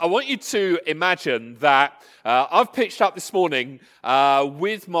I want you to imagine that I've pitched up this morning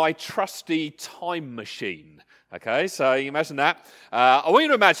with my trusty time machine. Okay, so you imagine that. I want you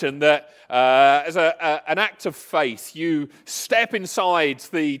to imagine that as an act of faith, you step inside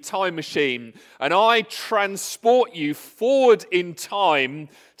the time machine and I transport you forward in time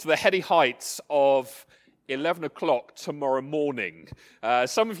to the heady heights of 11 o'clock tomorrow morning.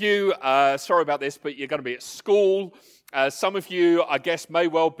 Some of you, sorry about this, but you're going to be at school. Some of you, I guess, may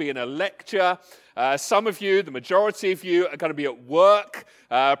well be in a lecture. Some of you, the majority of you, are going to be at work.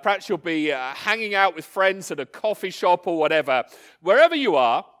 Perhaps you'll be hanging out with friends at a coffee shop or whatever. Wherever you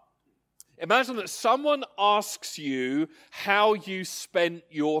are, imagine that someone asks you how you spent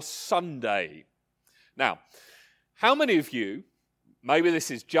your Sunday. Now, how many of you, maybe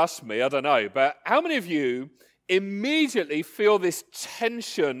this is just me, I don't know, but how many of you immediately feel this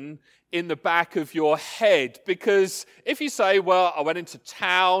tension in the back of your head? Because if you say, well, I went into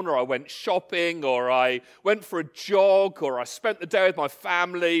town, or I went shopping, or I went for a jog, or I spent the day with my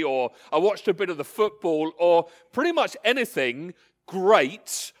family, or I watched a bit of the football, or pretty much anything,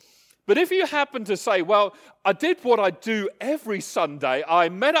 great. But if you happen to say, well, I did what I do every Sunday, I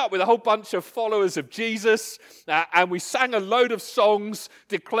met up with a whole bunch of followers of Jesus, and we sang a load of songs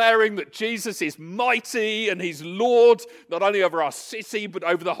declaring that Jesus is mighty and he's Lord, not only over our city, but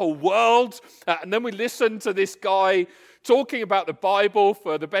over the whole world. And then we listened to this guy talking about the Bible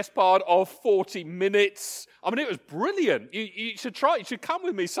for the best part of 40 minutes. I mean, it was brilliant. You should try it. You should come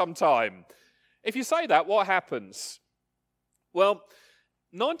with me sometime. If you say that, what happens? Well,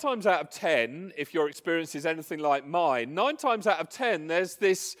 9 times out of 10, if your experience is anything like mine, 9 times out of 10, there's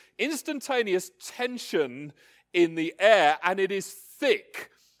this instantaneous tension in the air, and it is thick.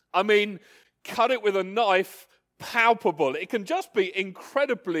 I mean, cut it with a knife, palpable. It can just be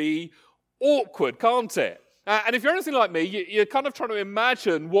incredibly awkward, can't it? And if you're anything like me, you're kind of trying to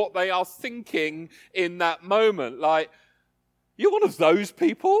imagine what they are thinking in that moment. Like, you're one of those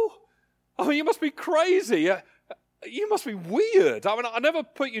people? I mean, you must be crazy. You must be weird. I mean, I never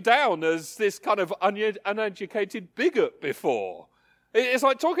put you down as this kind of uneducated bigot before. It's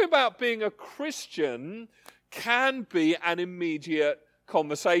like talking about being a Christian can be an immediate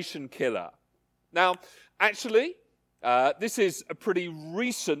conversation killer. Now, actually, this is a pretty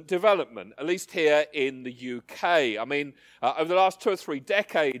recent development, at least here in the UK. I mean, over the last 2 or 3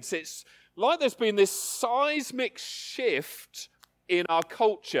 decades, it's like there's been this seismic shift in our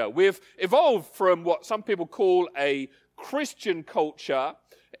culture. We've evolved from what some people call a Christian culture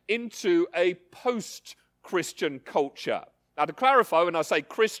into a post-Christian culture. Now, to clarify, when I say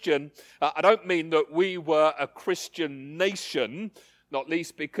Christian, I don't mean that we were a Christian nation, not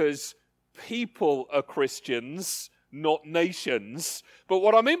least because people are Christians, not nations. But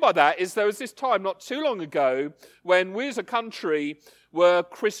what I mean by that is there was this time not too long ago when we as a country were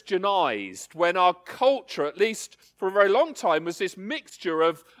Christianized, when our culture, at least for a very long time, was this mixture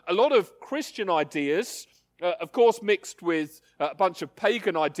of a lot of Christian ideas, of course mixed with a bunch of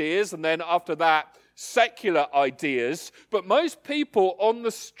pagan ideas, and then after that, secular ideas. But most people on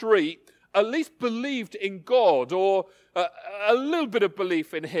the street at least believed in God, or a little bit of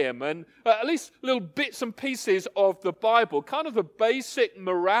belief in him, and at least little bits and pieces of the Bible, kind of the basic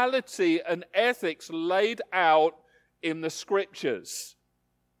morality and ethics laid out in the scriptures.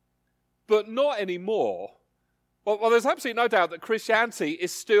 But not anymore. Well, there's absolutely no doubt that Christianity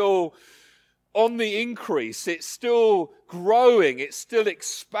is still on the increase. It's still growing. It's still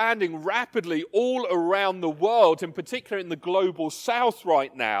expanding rapidly all around the world, in particular in the global south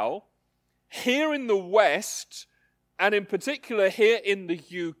right now. Here in the West, and in particular here in the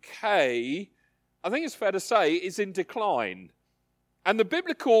UK, I think it's fair to say, is in decline. And the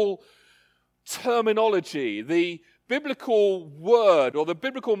biblical terminology, the biblical word or the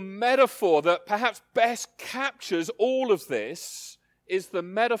biblical metaphor that perhaps best captures all of this is the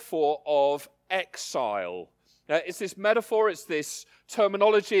metaphor of exile. It's this metaphor, it's this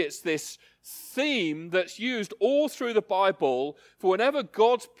terminology, it's this theme that's used all through the Bible for whenever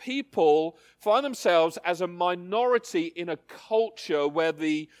God's people find themselves as a minority in a culture where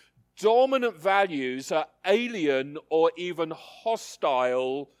the dominant values are alien or even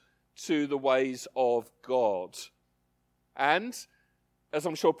hostile to the ways of God. And, as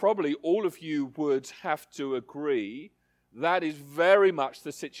I'm sure probably all of you would have to agree, that is very much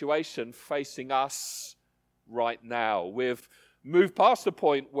the situation facing us right now. We've moved past the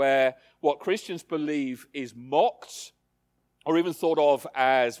point where what Christians believe is mocked or even thought of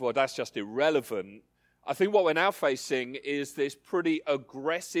as, well, that's just irrelevant. I think what we're now facing is this pretty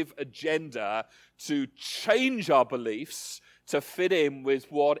aggressive agenda to change our beliefs to fit in with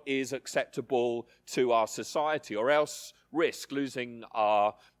what is acceptable to our society, or else risk losing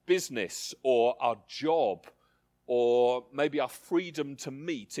our business or our job or maybe our freedom to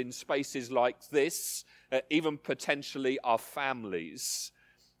meet in spaces like this, even potentially our families.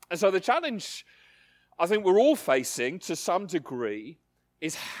 And so the challenge I think we're all facing to some degree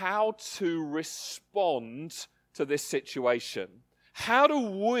is how to respond to this situation. How do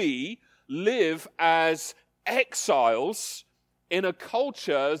we live as exiles in a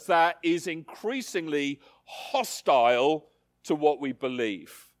culture that is increasingly hostile to what we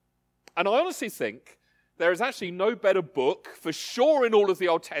believe? And I honestly think there is actually no better book, for sure in all of the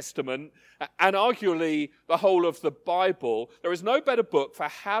Old Testament, and arguably the whole of the Bible, there is no better book for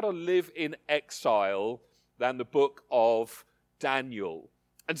how to live in exile than the book of Daniel.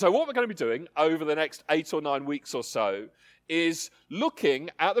 And so what we're going to be doing over the next 8 or 9 weeks or so is looking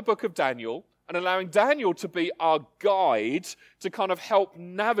at the book of Daniel and allowing Daniel to be our guide to kind of help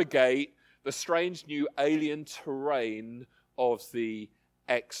navigate the strange new alien terrain of the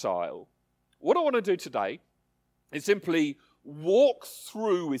exile. What I want to do today is simply walk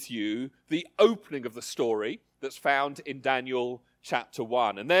through with you the opening of the story that's found in Daniel chapter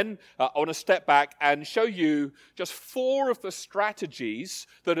 1. And then I want to step back and show you just 4 of the strategies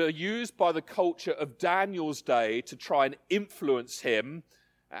that are used by the culture of Daniel's day to try and influence him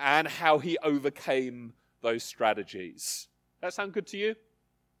and how he overcame those strategies. That sound good to you?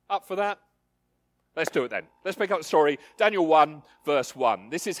 Up for that? Let's do it then. Let's pick up the story. Daniel 1, verse 1.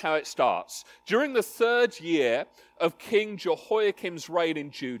 This is how it starts. During the 3rd year of King Jehoiakim's reign in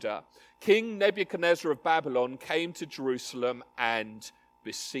Judah, King Nebuchadnezzar of Babylon came to Jerusalem and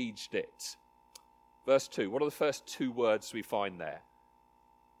besieged it. Verse 2. What are the first 2 words we find there?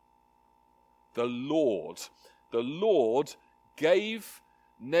 The Lord. The Lord gave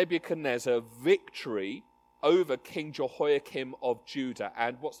Nebuchadnezzar victory over King Jehoiakim of Judah.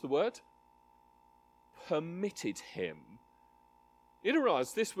 And what's the word? Permitted him. You don't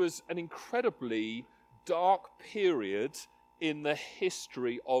realize this was an incredibly dark period in the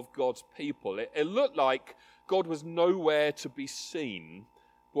history of God's people. It looked like God was nowhere to be seen.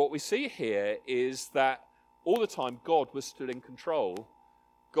 What we see here is that all the time God was still in control.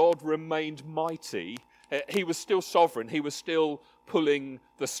 God remained mighty. He was still sovereign. He was still pulling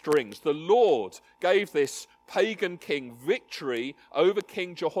the strings. The Lord gave this pagan king victory over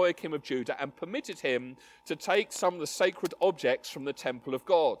King Jehoiakim of Judah and permitted him to take some of the sacred objects from the temple of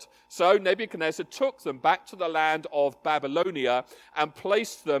God. So Nebuchadnezzar took them back to the land of Babylonia and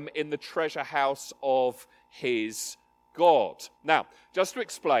placed them in the treasure house of his God. Now, just to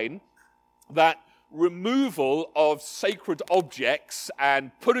explain that removal of sacred objects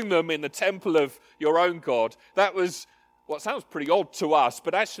and putting them in the temple of your own God, that was what sounds pretty odd to us,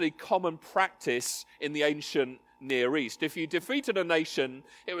 but actually common practice in the ancient Near East. If you defeated a nation,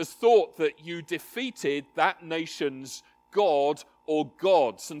 it was thought that you defeated that nation's god or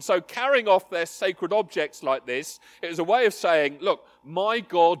gods. And so carrying off their sacred objects like this, it was a way of saying, look, my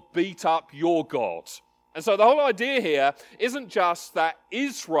God beat up your God. And so the whole idea here isn't just that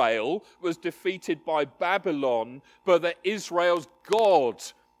Israel was defeated by Babylon, but that Israel's God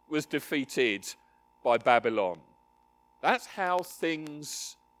was defeated by Babylon. That's how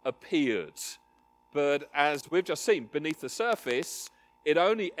things appeared. But as we've just seen, beneath the surface, it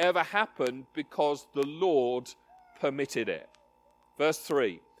only ever happened because the Lord permitted it. Verse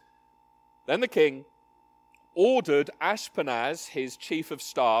 3. Then the king ordered Ashpenaz, his chief of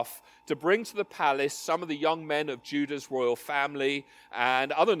staff, to bring to the palace some of the young men of Judah's royal family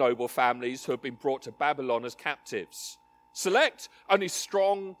and other noble families who have been brought to Babylon as captives. Select only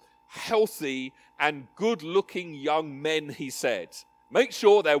strong, healthy, and good-looking young men, he said. Make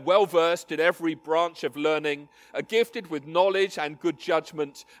sure they're well-versed in every branch of learning, are gifted with knowledge and good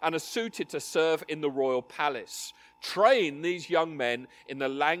judgment, and are suited to serve in the royal palace. Train these young men in the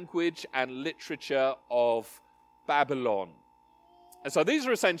language and literature of Babylon. And so these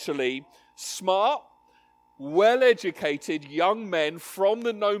are essentially smart, well-educated young men from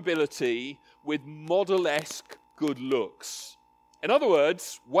the nobility with model-esque good looks. In other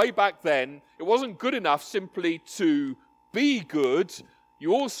words, way back then, it wasn't good enough simply to be good.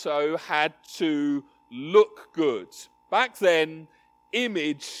 You also had to look good. Back then,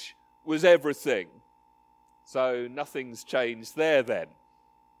 image was everything. So nothing's changed there then.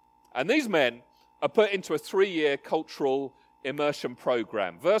 And these men are put into a 3-year cultural immersion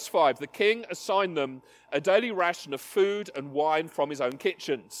program. Verse 5, the king assigned them a daily ration of food and wine from his own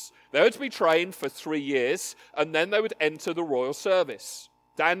kitchens. They were to be trained for 3 years, and then they would enter the royal service.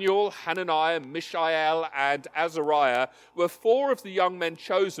 Daniel, Hananiah, Mishael, and Azariah were 4 of the young men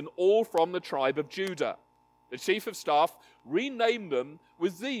chosen, all from the tribe of Judah. The chief of staff renamed them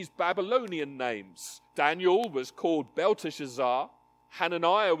with these Babylonian names. Daniel was called Belteshazzar,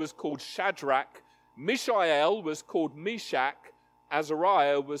 Hananiah was called Shadrach, Mishael was called Meshach,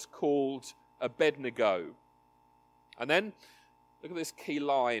 Azariah was called Abednego. And then, look at this key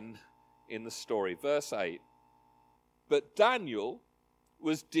line in the story, verse 8. But Daniel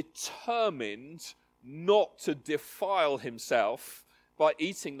was determined not to defile himself by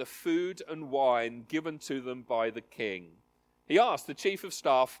eating the food and wine given to them by the king. He asked the chief of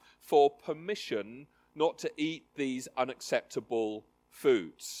staff for permission not to eat these unacceptable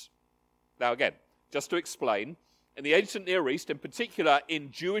foods. Now again, just to explain, in the ancient Near East, in particular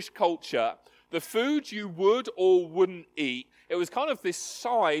in Jewish culture, the food you would or wouldn't eat, it was kind of this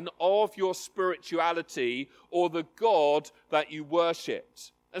sign of your spirituality or the God that you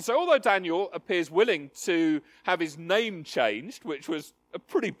worshipped. And so although Daniel appears willing to have his name changed, which was a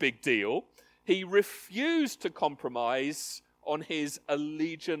pretty big deal, he refused to compromise on his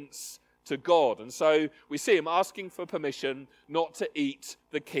allegiance to God. And so we see him asking for permission not to eat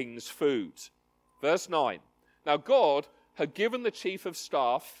the king's food. Verse 9. Now God had given the chief of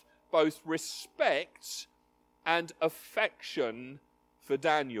staff both respect and affection for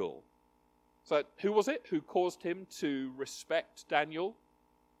Daniel. So who was it who caused him to respect Daniel?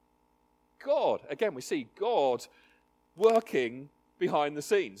 God. Again, we see God working behind the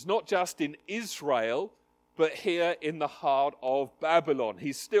scenes, not just in Israel, but here in the heart of Babylon.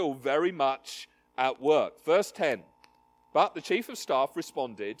 He's still very much at work. Verse 10. But the chief of staff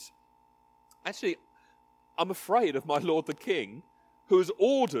responded, actually, I'm afraid of my lord the king, who has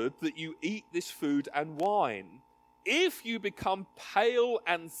ordered that you eat this food and wine. If you become pale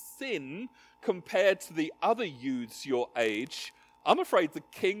and thin compared to the other youths your age, I'm afraid the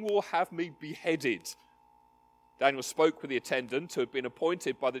king will have me beheaded. Daniel spoke with the attendant who had been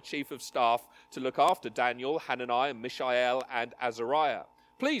appointed by the chief of staff to look after Daniel, Hananiah, Mishael, and Azariah.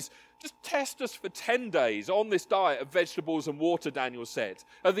 Please, just test us for 10 days on this diet of vegetables and water, Daniel said.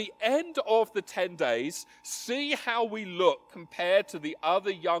 At the end of the 10 days, see how we look compared to the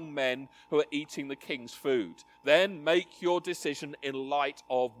other young men who are eating the king's food. Then make your decision in light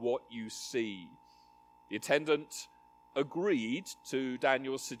of what you see. The attendant agreed to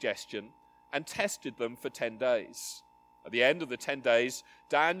Daniel's suggestion and tested them for 10 days. At the end of the 10 days,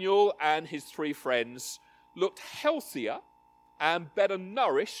 Daniel and his 3 friends looked healthier and better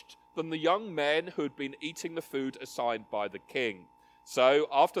nourished than the young men who had been eating the food assigned by the king. So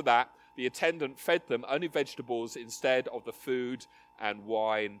after that, the attendant fed them only vegetables instead of the food and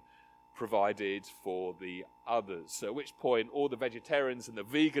wine provided for the others. At which point all the vegetarians and the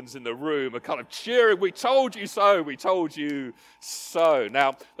vegans in the room are kind of cheering, we told you so, we told you so.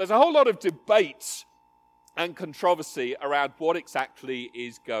 Now, there's a whole lot of debate and controversy around what exactly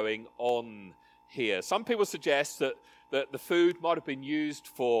is going on here. Some people suggest that the food might have been used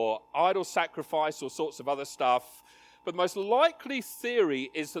for idol sacrifice or sorts of other stuff. But the most likely theory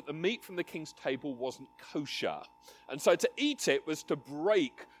is that the meat from the king's table wasn't kosher. And so to eat it was to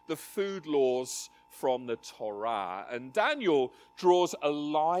break the food laws from the Torah. And Daniel draws a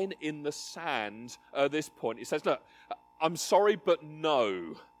line in the sand at this point. He says, look, I'm sorry, but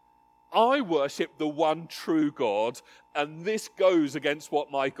no. I worship the one true God, and this goes against what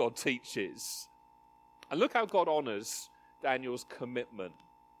my God teaches. And look how God honors Daniel's commitment.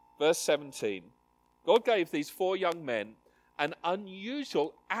 Verse 17. God gave these 4 young men an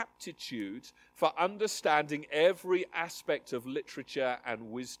unusual aptitude for understanding every aspect of literature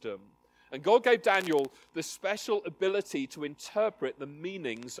and wisdom. And God gave Daniel the special ability to interpret the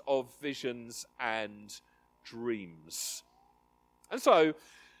meanings of visions and dreams. And so,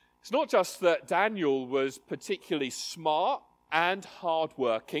 it's not just that Daniel was particularly smart and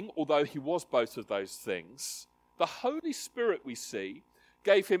hardworking, although he was both of those things. The Holy Spirit, we see,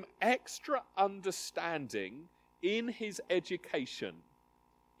 gave him extra understanding in his education.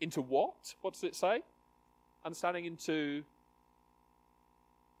 Into what? What does it say? Understanding into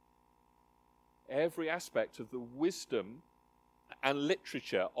every aspect of the wisdom and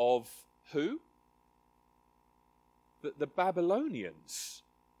literature of who? The Babylonians.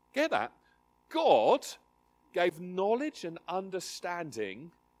 Get that? God gave knowledge and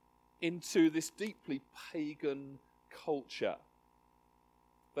understanding into this deeply pagan culture.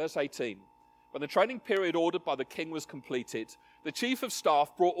 Verse 18. When the training period ordered by the king was completed, the chief of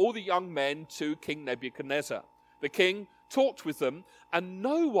staff brought all the young men to King Nebuchadnezzar. The king talked with them, and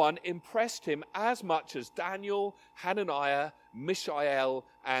no one impressed him as much as Daniel, Hananiah, Mishael,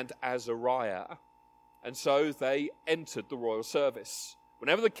 and Azariah. And so they entered the royal service.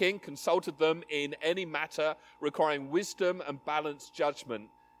 Whenever the king consulted them in any matter requiring wisdom and balanced judgment,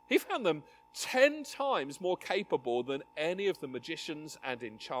 he found them 10 times more capable than any of the magicians and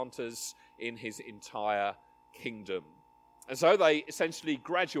enchanters in his entire kingdom. And so they essentially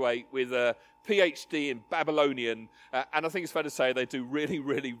graduate with a PhD in Babylonian, and I think it's fair to say they do really,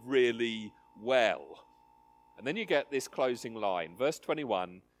 really, really well. And then you get this closing line, verse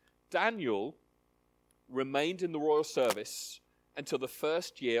 21, Daniel remained in the royal service until the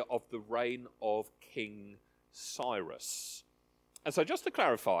first year of the reign of King Cyrus. And so just to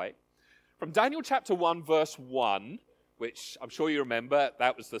clarify, from Daniel chapter 1, verse 1, which I'm sure you remember,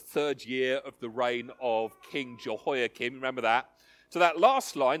 that was the third year of the reign of King Jehoiakim, remember that? So that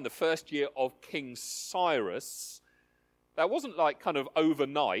last line, the first year of King Cyrus, that wasn't like kind of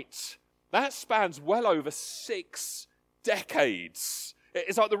overnight. That spans well over 6 decades.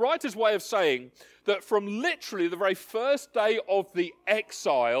 It's like the writer's way of saying that from literally the very first day of the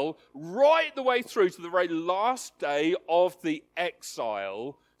exile, right the way through to the very last day of the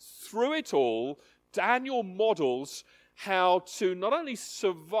exile, through it all, Daniel models how to not only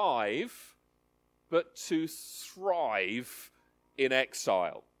survive, but to thrive in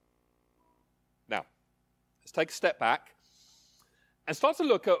exile. Now, let's take a step back and start to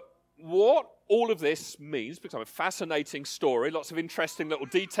look at what all of this means. It's become a fascinating story, lots of interesting little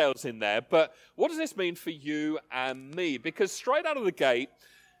details in there, but what does this mean for you and me? Because straight out of the gate,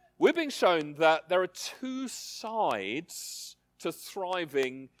 we're being shown that there are 2 sides to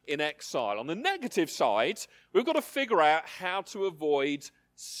thriving in exile. On the negative side, we've got to figure out how to avoid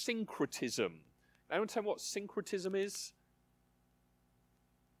syncretism. Anyone tell me what syncretism is?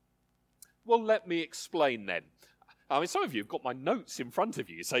 Well, let me explain then. I mean, some of you have got my notes in front of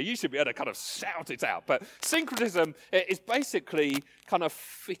you, so you should be able to kind of shout it out. But syncretism is basically kind of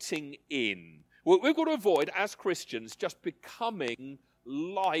fitting in. What we've got to avoid as Christians just becoming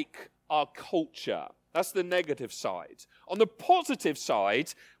like our culture. That's the negative side. On the positive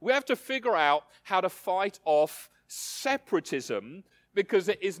side, we have to figure out how to fight off separatism, because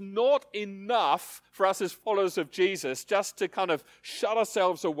it is not enough for us as followers of Jesus just to kind of shut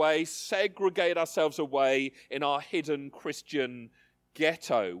ourselves away, segregate ourselves away in our hidden Christian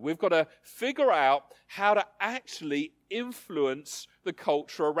ghetto. We've got to figure out how to actually influence the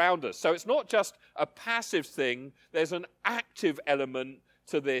culture around us. So it's not just a passive thing, there's an active element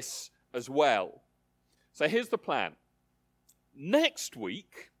to this as well. So here's the plan. Next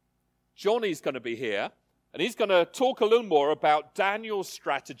week, Johnny's going to be here, and he's going to talk a little more about Daniel's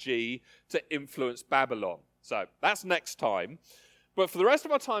strategy to influence Babylon. So that's next time. But for the rest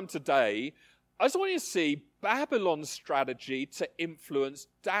of our time today, I just want you to see Babylon's strategy to influence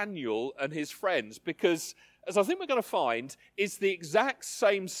Daniel and his friends, because as I think we're going to find, it's the exact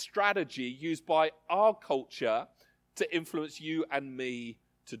same strategy used by our culture to influence you and me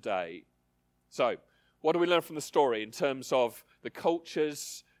today. So, what do we learn from the story in terms of the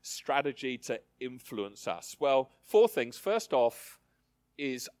culture's strategy to influence us? Well, 4 things. First off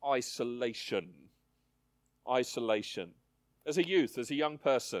is isolation. Isolation. As a youth, as a young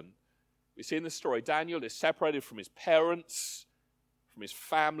person, we see in the story, Daniel is separated from his parents, from his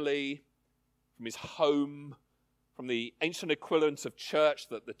family, from his home, from the ancient equivalent of church,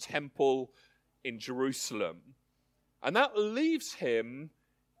 the temple in Jerusalem. And that leaves him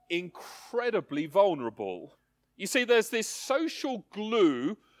incredibly vulnerable. You see, there's this social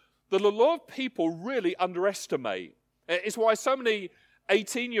glue that a lot of people really underestimate. It's why so many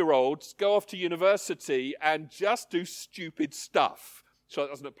 18-year-olds go off to university and just do stupid stuff. So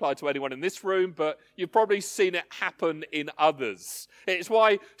that doesn't apply to anyone in this room, but you've probably seen it happen in others. It's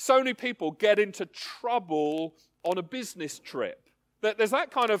why so many people get into trouble on a business trip. There's that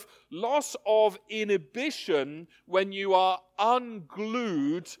kind of loss of inhibition when you are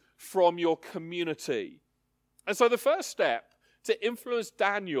unglued from your community. And so the first step to influence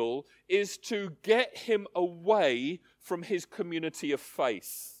Daniel is to get him away from his community of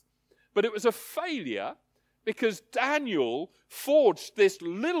faith. But it was a failure because Daniel forged this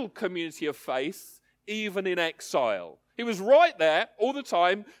little community of faith even in exile. He was right there all the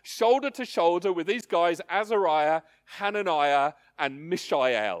time, shoulder to shoulder with these guys, Azariah, Hananiah, and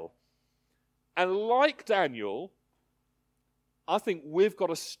Mishael. And like Daniel, I think we've got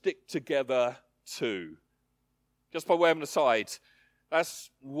to stick together too. Just by way of an aside, that's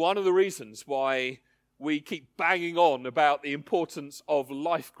one of the reasons why we keep banging on about the importance of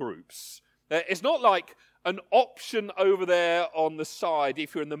life groups. It's not like an option over there on the side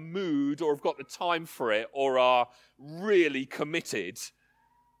if you're in the mood or have got the time for it or are really committed.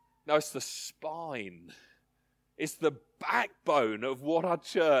 No, it's the spine. It's the backbone of what our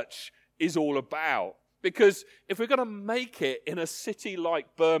church is all about. Because if we're going to make it in a city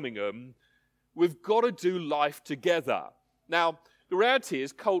like Birmingham, we've got to do life together. Now, the reality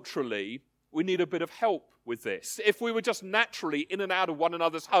is, culturally, we need a bit of help with this. If we were just naturally in and out of one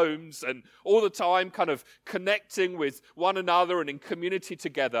another's homes and all the time kind of connecting with one another and in community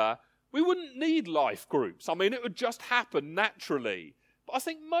together, we wouldn't need life groups. I mean, it would just happen naturally. But I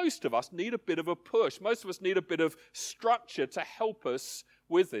think most of us need a bit of a push. Most of us need a bit of structure to help us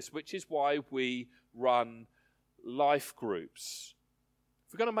with this, which is why we run life groups.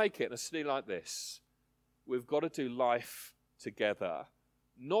 If we're going to make it in a city like this, we've got to do life together.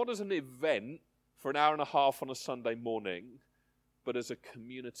 Not as an event for an hour and a half on a Sunday morning, but as a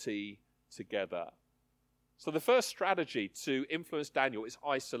community together. So the first strategy to influence Daniel is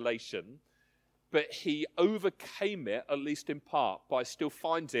isolation, but he overcame it, at least in part, by still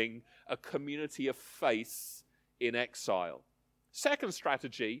finding a community of faith in exile. Second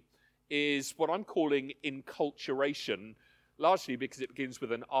strategy is what I'm calling enculturation, largely because it begins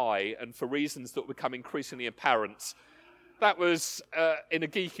with an I, and for reasons that will become increasingly apparent, that was, in a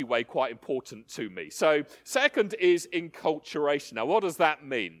geeky way, quite important to me. So, second is enculturation. Now, what does that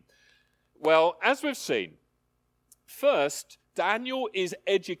mean? Well, as we've seen, first, Daniel is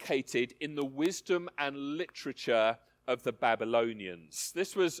educated in the wisdom and literature of the Babylonians.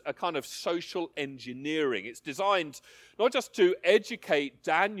 This was a kind of social engineering. It's designed not just to educate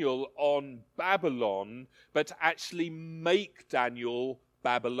Daniel on Babylon, but to actually make Daniel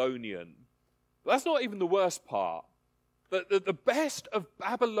Babylonian. But that's not even the worst part. The best of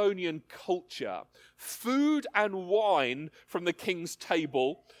Babylonian culture, food and wine from the king's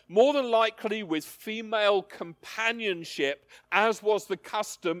table, more than likely with female companionship, as was the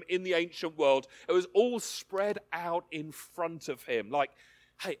custom in the ancient world. It was all spread out in front of him. Like,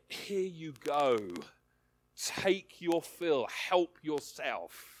 hey, here you go. Take your fill. Help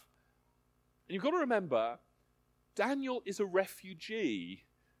yourself. And you've got to remember, Daniel is a refugee.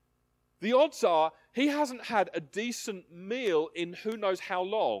 The odds are he hasn't had a decent meal in who knows how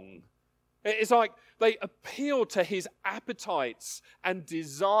long. It's like they appeal to his appetites and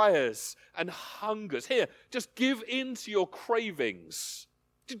desires and hungers. Here, just give in to your cravings.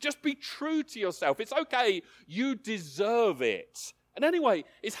 Just be true to yourself. It's okay. You deserve it. And anyway,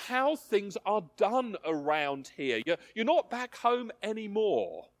 it's how things are done around here. You're not back home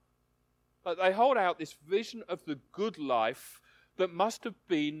anymore. But they hold out this vision of the good life that must have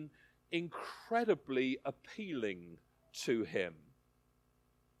been incredibly appealing to him.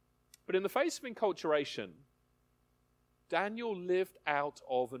 But in the face of enculturation, Daniel lived out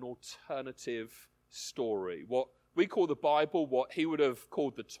of an alternative story, what we call the Bible, what he would have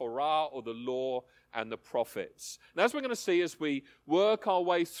called the Torah or the law and the prophets. And as we're going to see as we work our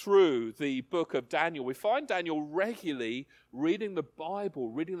way through the book of Daniel, we find Daniel regularly reading the Bible,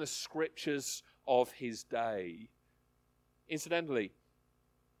 reading the scriptures of his day. Incidentally,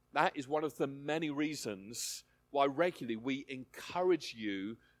 that is one of the many reasons why regularly we encourage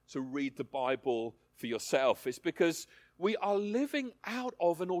you to read the Bible for yourself. It's because we are living out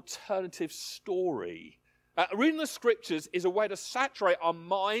of an alternative story. Reading the scriptures is a way to saturate our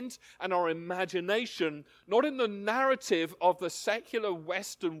mind and our imagination, not in the narrative of the secular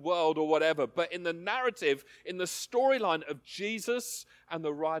Western world or whatever, but in the narrative, in the storyline of Jesus and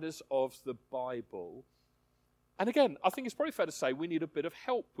the writers of the Bible. And again, I think it's probably fair to say we need a bit of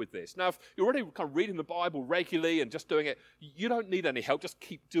help with this. Now, if you're already kind of reading the Bible regularly and just doing it, you don't need any help, just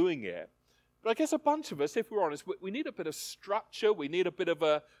keep doing it. But I guess a bunch of us, if we're honest, we need a bit of structure, we need a bit of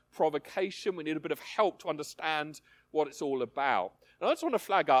a provocation, we need a bit of help to understand what it's all about. And I just want to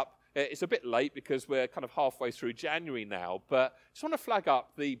flag up, it's a bit late because we're kind of halfway through January now, but I just want to flag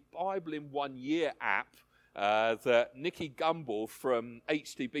up the Bible in 1 Year app that Nicky Gumbel from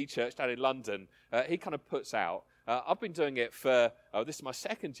HTB Church down in London, he kind of puts out. I've been doing it for, this is my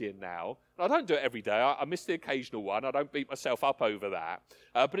second year now. And I don't do it every day. I miss the occasional one. I don't beat myself up over that.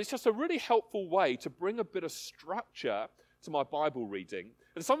 But it's just a really helpful way to bring a bit of structure to my Bible reading.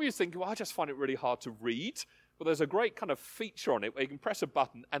 And some of you think, well, I just find it really hard to read. Well, there's a great kind of feature on it where you can press a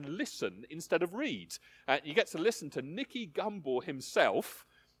button and listen instead of read. You get to listen to Nicky Gumbel himself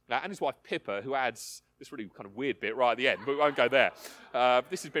and his wife Pippa, who adds this really kind of weird bit right at the end, but we won't go there.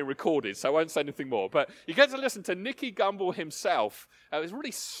 This has been recorded, so I won't say anything more. But you get to listen to Nicky Gumbel himself. It's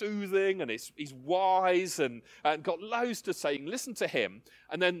really soothing, and he's wise, and got loads to say. You can listen to him.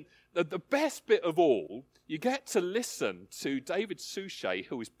 And then the best bit of all, you get to listen to David Suchet,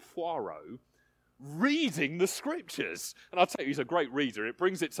 who is Poirot, reading the scriptures. And I'll tell you, he's a great reader. It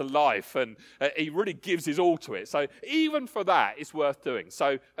brings it to life, and he really gives his all to it. So even for that, it's worth doing.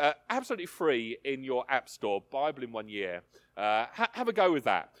 So absolutely free in your app store, Bible in 1 Year. Have a go with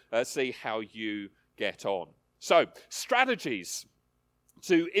that. See how you get on. So strategies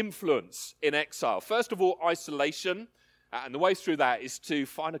to influence in exile. First of all, isolation. And the way through that is to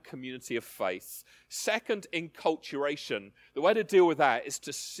find a community of faith. Second, enculturation. The way to deal with that is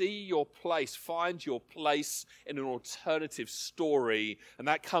to see your place, find your place in an alternative story. And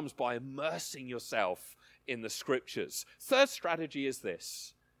that comes by immersing yourself in the scriptures. Third strategy is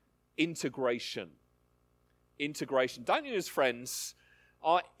this: integration. Integration. Daniel and his friends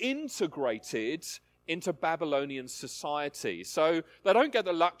are integrated into Babylonian society. So they don't get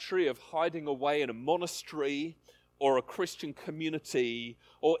the luxury of hiding away in a monastery or a Christian community,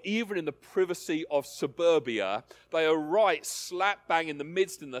 or even in the privacy of suburbia. They are right slap bang in the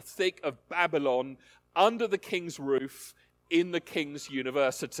midst, in the thick of Babylon, under the king's roof, in the king's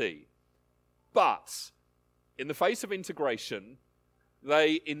university. But in the face of integration,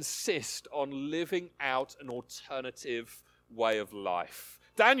 they insist on living out an alternative way of life.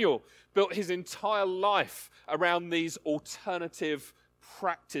 Daniel built his entire life around these alternative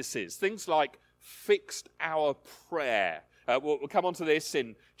practices, things like fixed hour prayer. We'll come on to this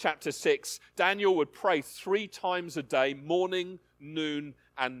in chapter 6. Daniel would pray 3 times a day, morning, noon,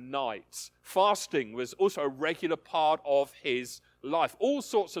 and night. Fasting was also a regular part of his life. All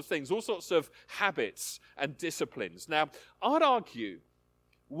sorts of things, all sorts of habits and disciplines. Now, I'd argue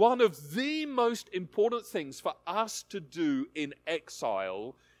one of the most important things for us to do in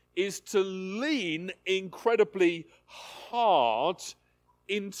exile is to lean incredibly hard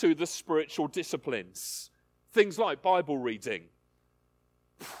into the spiritual disciplines. Things like Bible reading,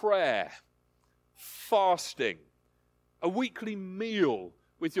 prayer, fasting, a weekly meal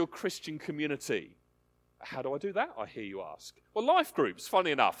with your Christian community. How do I do that, I hear you ask? Well, life groups,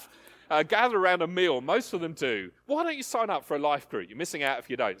 funny enough, gather around a meal. Most of them do. Why don't you sign up for a life group? You're missing out if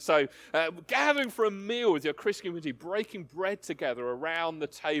you don't. So gathering for a meal with your Christian community, breaking bread together around the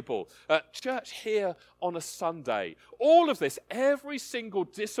table, church here on a Sunday. All of this, every single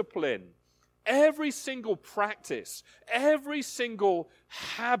discipline, every single practice, every single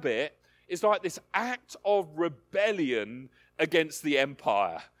habit is like this act of rebellion against the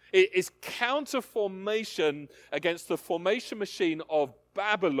empire. It is counter-formation against the formation machine of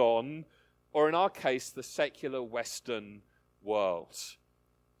Babylon, or in our case, the secular Western world.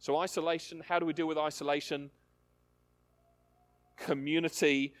 So isolation, how do we deal with isolation?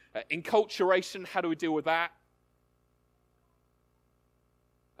 Community. Enculturation, how do we deal with that?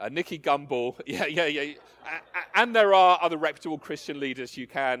 Nicky Gumbel, yeah. And there are other reputable Christian leaders you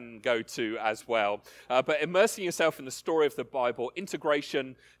can go to as well. But immersing yourself in the story of the Bible,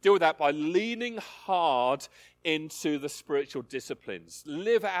 integration, deal with that by leaning hard into the spiritual disciplines.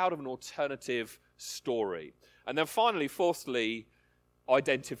 Live out of an alternative story. And then finally, fourthly,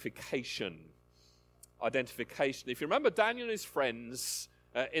 identification. Identification. If you remember Daniel and his friends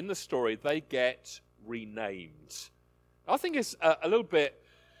in the story, they get renamed. I think it's a little bit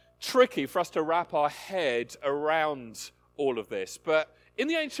tricky for us to wrap our head around all of this. But in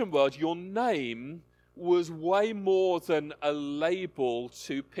the ancient world, your name was way more than a label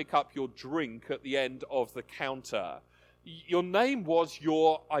to pick up your drink at the end of the counter. Your name was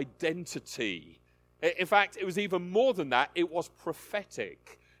your identity. In fact, it was even more than that. It was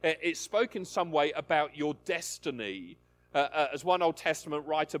prophetic. It spoke in some way about your destiny. As one Old Testament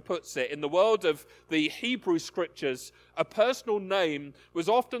writer puts it, in the world of the Hebrew Scriptures, a personal name was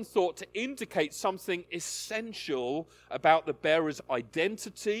often thought to indicate something essential about the bearer's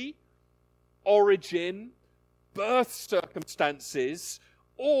identity, origin, birth circumstances,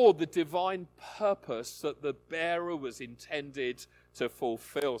 or the divine purpose that the bearer was intended to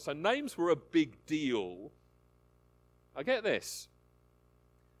fulfill. So names were a big deal. I get this.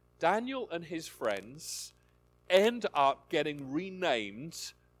 Daniel and his friends end up getting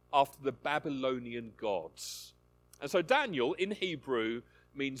renamed after the Babylonian gods. And so Daniel in Hebrew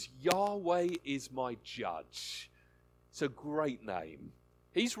means Yahweh is my judge. It's a great name.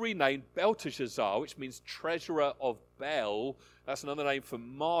 He's renamed Belteshazzar, which means treasurer of Bel. That's another name for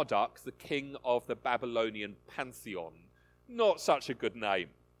Marduk, the king of the Babylonian pantheon. Not such a good name.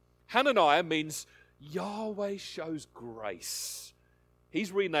 Hananiah means Yahweh shows grace.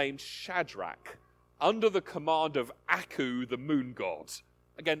 He's renamed Shadrach, under the command of Aku, the moon god.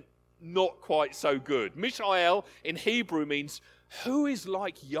 Again, not quite so good. Mishael in Hebrew means, who is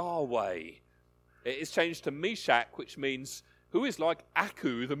like Yahweh? It is changed to Meshach, which means, who is like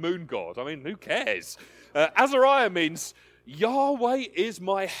Aku, the moon god? I mean, who cares? Azariah means, Yahweh is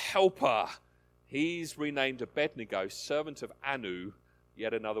my helper. He's renamed Abednego, servant of Anu,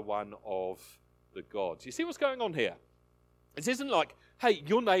 yet another one of the gods. You see what's going on here? This isn't like, hey,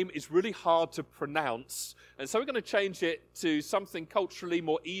 your name is really hard to pronounce, and so we're going to change it to something culturally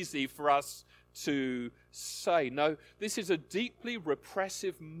more easy for us to say. No, this is a deeply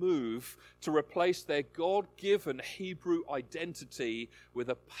repressive move to replace their God-given Hebrew identity with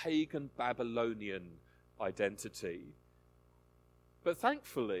a pagan Babylonian identity. But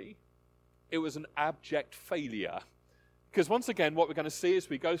thankfully, it was an abject failure. Because once again, what we're going to see as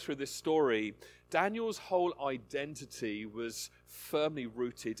we go through this story, Daniel's whole identity was firmly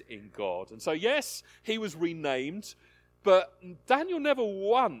rooted in God. And so, yes, he was renamed, but Daniel never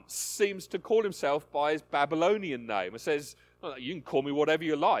once seems to call himself by his Babylonian name. It says, oh, you can call me whatever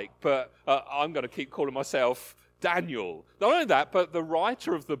you like, but I'm going to keep calling myself Daniel. Not only that, but the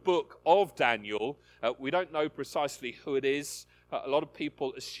writer of the book of Daniel, we don't know precisely who it is. A lot of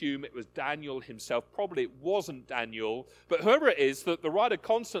people assume it was Daniel himself. Probably it wasn't Daniel. But whoever it is, that the writer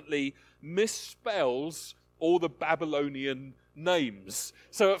constantly misspells all the Babylonian names.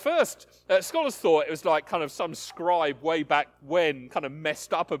 So at first, scholars thought it was like kind of some scribe way back when kind of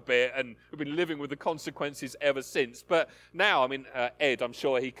messed up a bit and we've been living with the consequences ever since. But now, Ed, I'm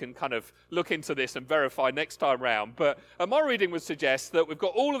sure he can kind of look into this and verify next time round. But my reading would suggest that we've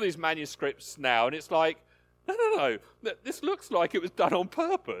got all of these manuscripts now, and it's like, no. This looks like it was done on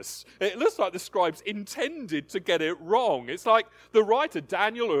purpose. It looks like the scribes intended to get it wrong. It's like the writer,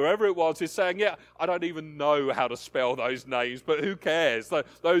 Daniel, or whoever it was, is saying, yeah, I don't even know how to spell those names, but who cares?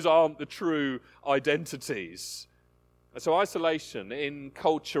 Those aren't the true identities. And so isolation,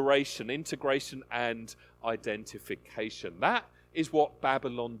 enculturation, integration, and identification. That is what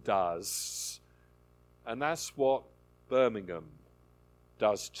Babylon does. And that's what Birmingham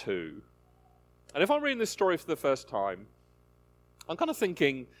does too. And if I'm reading this story for the first time, I'm kind of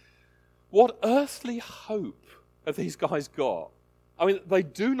thinking, what earthly hope have these guys got? They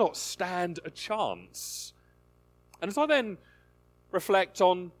do not stand a chance. And as I then reflect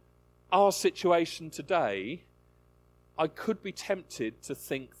on our situation today, I could be tempted to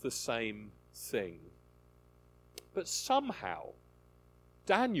think the same thing. But somehow,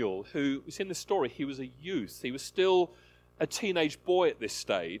 Daniel, who was in the story, he was a youth. He was still a teenage boy at this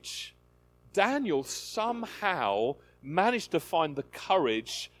stage. Daniel somehow managed to find the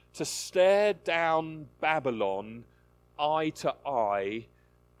courage to stare down Babylon eye to eye,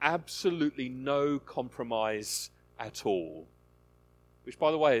 absolutely no compromise at all. Which,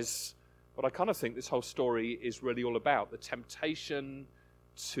 by the way, is what I kind of think this whole story is really all about, the temptation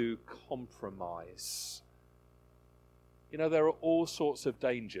to compromise. There are all sorts of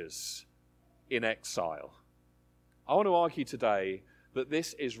dangers in exile. I want to argue today that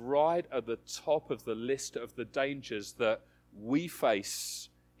this is right at the top of the list of the dangers that we face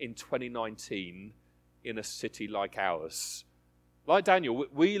in 2019 in a city like ours. Like Daniel,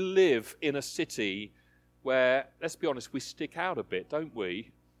 we live in a city where, let's be honest, we stick out a bit, don't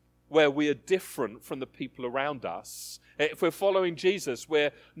we? Where we are different from the people around us. If we're following Jesus,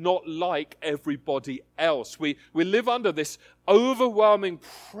 we're not like everybody else. We live under this overwhelming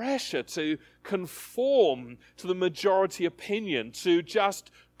pressure to conform to the majority opinion, to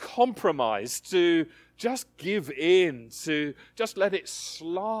just compromise, to just give in, to just let it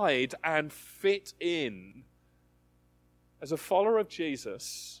slide and fit in. As a follower of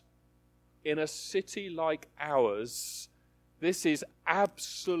Jesus, in a city like ours, this is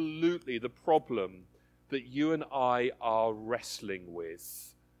absolutely the problem that you and I are wrestling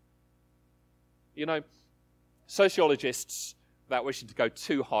with. Sociologists, without wishing to go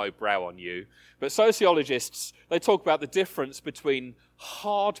too highbrow on you, but sociologists, they talk about the difference between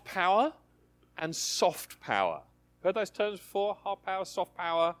hard power and soft power. Heard those terms before? Hard power, soft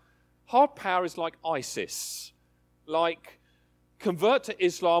power. Hard power is like ISIS, like convert to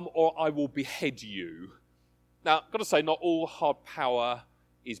Islam or I will behead you. Now, I've got to say, not all hard power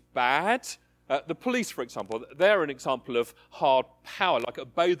is bad. The police, for example, they're an example of hard power, like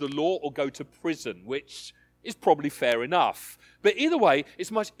obey the law or go to prison, which is probably fair enough. But either way,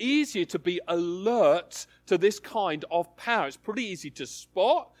 it's much easier to be alert to this kind of power. It's pretty easy to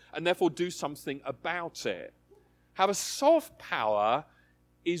spot and therefore do something about it. However, soft power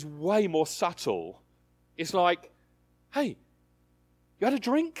is way more subtle. It's like, hey, you had a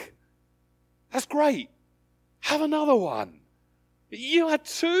drink? That's great. Have another one. You had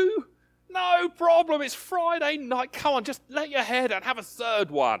two? No problem. It's Friday night. Come on, just let your hair down. Have a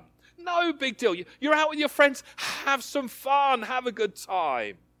third one. No big deal. You're out with your friends. Have some fun. Have a good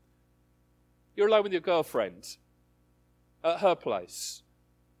time. You're alone with your girlfriend at her place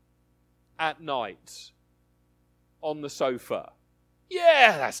at night on the sofa.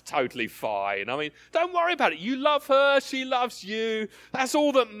 Yeah, that's totally fine. Don't worry about it. You love her, she loves you. That's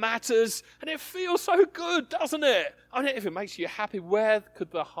all that matters. And it feels so good, doesn't it? If it makes you happy, where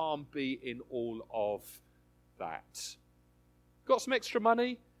could the harm be in all of that? Got some extra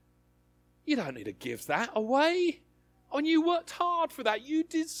money? You don't need to give that away. And you worked hard for that. You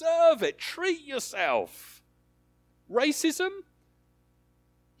deserve it. Treat yourself. Racism?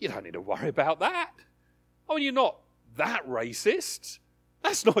 You don't need to worry about that. I mean, you're not that racist.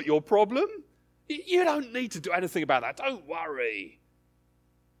 That's not your problem. You don't need to do anything about that. Don't worry.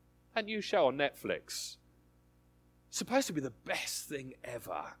 That new show on Netflix, supposed to be the best thing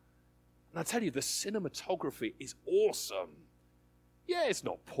ever. And I tell you, the cinematography is awesome. Yeah, it's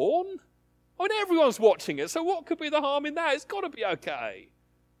not porn. I mean, everyone's watching it, so what could be the harm in that? It's got to be okay.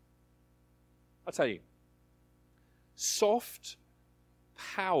 I tell you, soft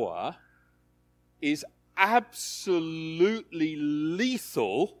power is absolutely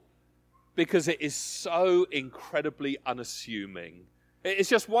lethal because it is so incredibly unassuming. It's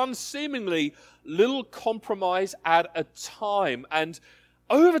just one seemingly little compromise at a time. And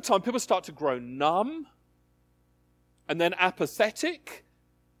over time, people start to grow numb and then apathetic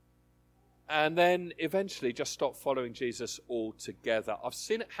and then eventually just stop following Jesus altogether. I've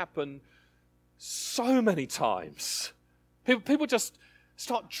seen it happen so many times. People just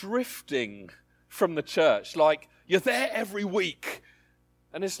start drifting from the church. Like, you're there every week,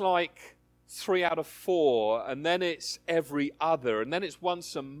 and it's like 3 out of 4, and then it's every other, and then it's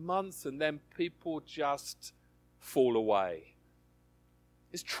once a month, and then people just fall away.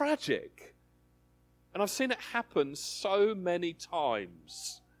 It's tragic. And I've seen it happen so many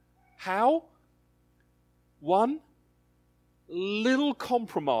times. How? One little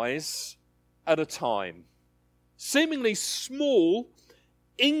compromise at a time. Seemingly small,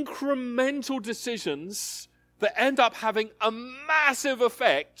 incremental decisions that end up having a massive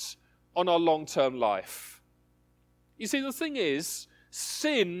effect on our long-term life. You see, the thing is,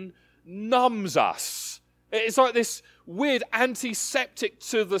 sin numbs us. It's like this weird antiseptic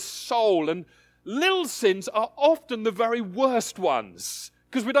to the soul, and little sins are often the very worst ones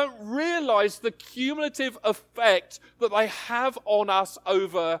because we don't realize the cumulative effect that they have on us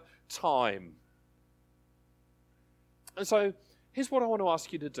over time. And so, here's what I want to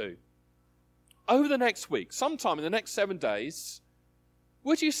ask you to do. Over the next week, sometime in the next 7 days,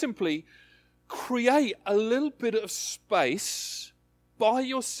 would you simply create a little bit of space by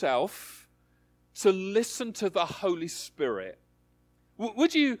yourself to listen to the Holy Spirit?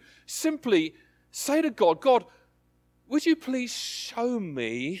 Would you simply say to God, God, would you please show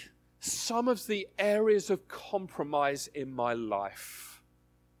me some of the areas of compromise in my life?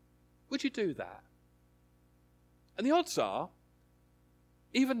 Would you do that? And the odds are,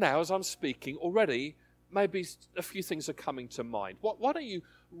 even now as I'm speaking, already maybe a few things are coming to mind. Why don't you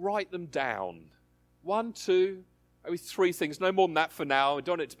write them down? 1, 2, maybe 3 things. No more than that for now. I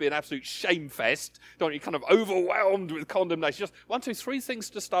don't want it to be an absolute shame fest. Don't want you kind of overwhelmed with condemnation. Just 1, 2, 3 things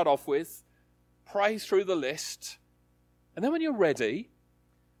to start off with. Pray through the list. And then when you're ready,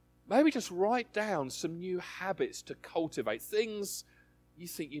 maybe just write down some new habits to cultivate. Things you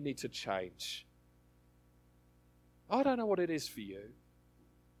think you need to change. I don't know what it is for you.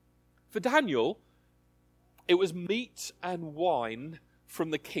 For Daniel, it was meat and wine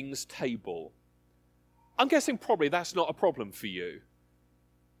from the king's table. I'm guessing probably that's not a problem for you.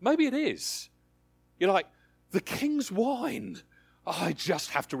 Maybe it is. You're like, the king's wine. I just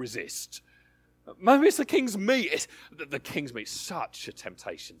have to resist. Maybe it's the king's meat. The king's meat is such a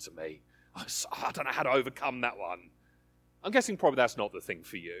temptation to me. I don't know how to overcome that one. I'm guessing probably that's not the thing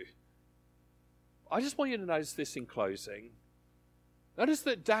for you. I just want you to notice this in closing. Notice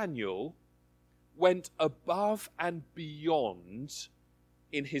that Daniel went above and beyond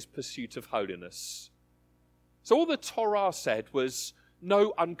in his pursuit of holiness. So all the Torah said was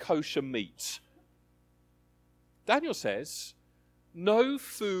no unkosher meat. Daniel says no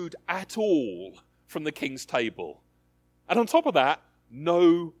food at all from the king's table. And on top of that,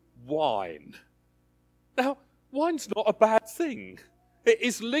 no wine. Now, wine's not a bad thing. It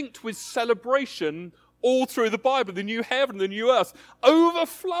is linked with celebration all through the Bible, the new heaven, the new earth,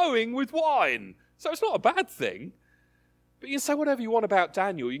 overflowing with wine. So it's not a bad thing. But you can say whatever you want about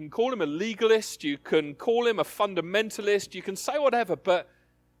Daniel. You can call him a legalist, you can call him a fundamentalist, you can say whatever, but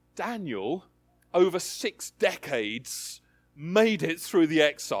Daniel, over 6 decades, made it through the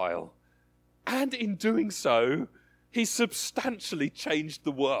exile. And in doing so, he substantially changed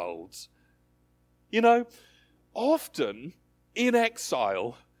the world. You know, often in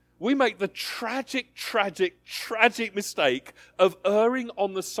exile, we make the tragic mistake of erring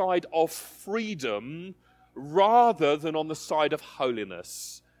on the side of freedom rather than on the side of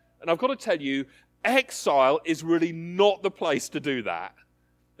holiness. And I've got to tell you, exile is really not the place to do that.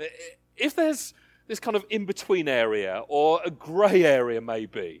 If there's this kind of in-between area or a grey area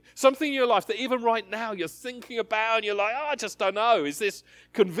maybe. Something in your life that even right now you're thinking about and you're like, I just don't know. Is this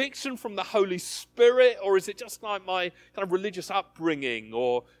conviction from the Holy Spirit, or is it just like my kind of religious upbringing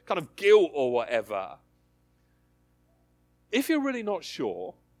or kind of guilt or whatever? If you're really not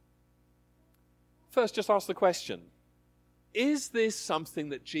sure, first just ask the question, is this something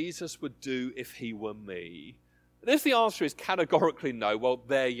that Jesus would do if he were me? And if the answer is categorically no, well,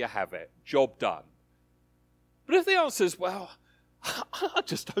 there you have it. Job done. But if the answer is, well, I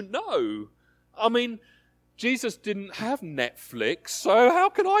just don't know. I mean, Jesus didn't have Netflix, so how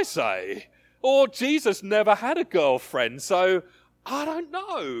can I say? Or Jesus never had a girlfriend, so I don't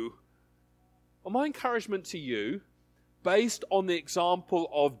know. Well, my encouragement to you, based on the example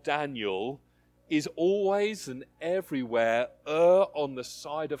of Daniel, is always and everywhere err on the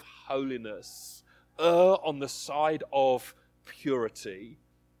side of holiness, err on the side of purity.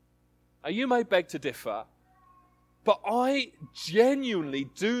 Now, you may beg to differ, but I genuinely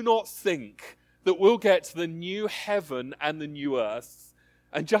do not think that we'll get to the new heaven and the new earth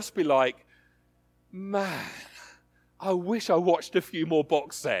and just be like, man, I wish I watched a few more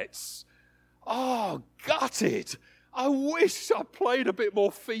box sets. Oh, gutted. I wish I played a bit more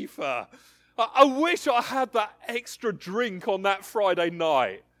FIFA. I wish I had that extra drink on that Friday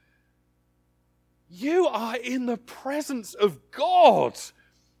night. You are in the presence of God,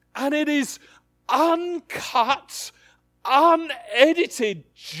 and it is uncut, unedited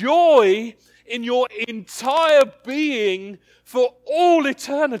joy in your entire being for all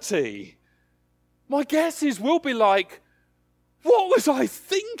eternity. My guess is we'll be like, what was I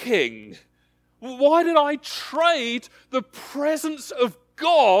thinking? Why did I trade the presence of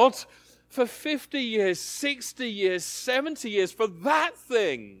God for 50 years, 60 years, 70 years for that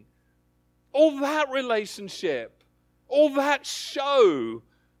thing? All that relationship, all that show,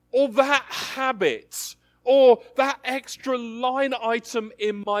 all that habit, or that extra line item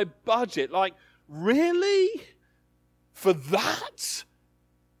in my budget. Like, really? For that?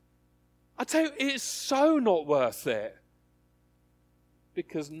 I tell you, it's so not worth it.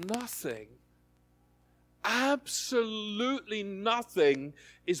 Because nothing, absolutely nothing,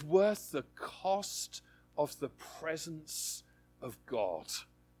 is worth the cost of the presence of God.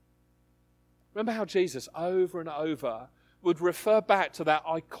 Remember how Jesus over and over would refer back to that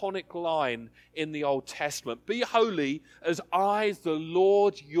iconic line in the Old Testament, be holy as I, the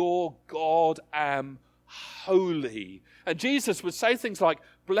Lord your God, am holy. And Jesus would say things like,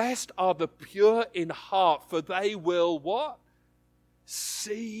 blessed are the pure in heart, for they will what?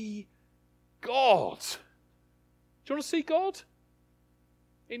 See God. Do you want to see God?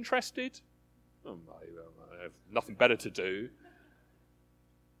 Interested? Oh, I have nothing better to do.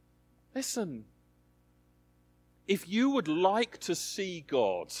 Listen, if you would like to see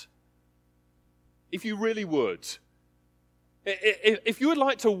God, if you really would, if you would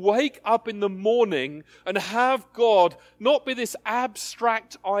like to wake up in the morning and have God not be this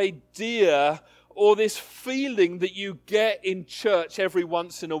abstract idea or this feeling that you get in church every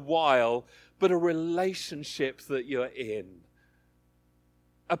once in a while, but a relationship that you're in,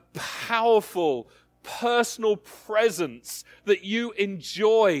 a powerful personal presence that you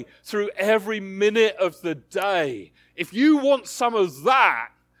enjoy through every minute of the day. If you want some of that,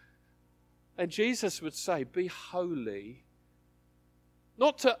 then Jesus would say, be holy.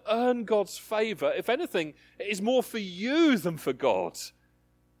 Not to earn God's favor. If anything, it is more for you than for God.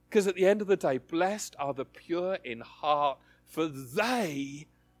 Because at the end of the day, blessed are the pure in heart, for they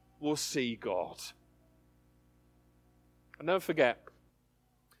will see God. And don't forget,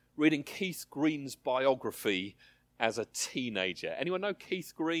 reading Keith Green's biography as a teenager. Anyone know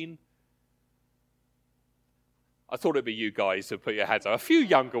Keith Green? I thought it'd be you guys who put your hands up. A few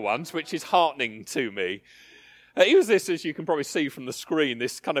younger ones, which is heartening to me. He was this, as you can probably see from the screen,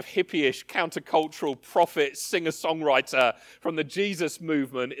 this kind of hippie-ish, countercultural prophet, singer-songwriter from the Jesus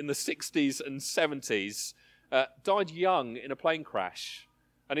movement in the 60s and 70s. Died young in a plane crash.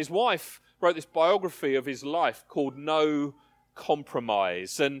 And his wife wrote this biography of his life called No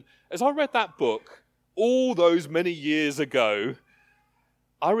Compromise. And as I read that book all those many years ago,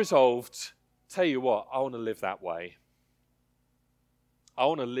 I resolved, tell you what, I want to live that way. I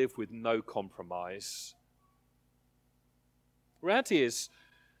want to live with no compromise. The reality is,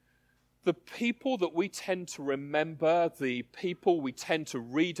 the people that we tend to remember, the people we tend to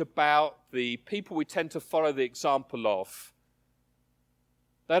read about, the people we tend to follow the example of,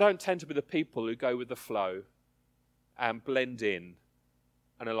 they don't tend to be the people who go with the flow and blend in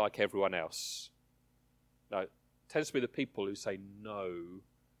and are like everyone else. No, it tends to be the people who say no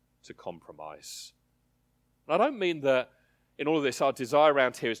to compromise. And I don't mean that in all of this, our desire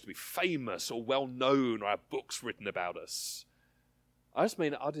around here is to be famous or well known or have books written about us. I just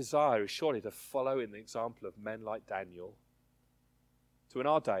mean our desire is surely to follow in the example of men like Daniel, to in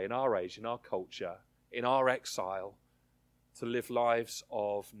our day, in our age, in our culture, in our exile, to live lives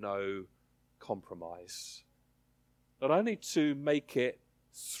of no compromise. Not only to make it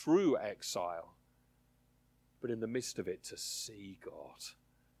through exile, but in the midst of it to see God,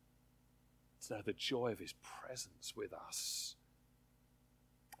 to know the joy of his presence with us,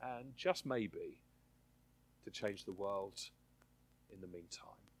 and just maybe to change the world in the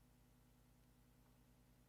meantime.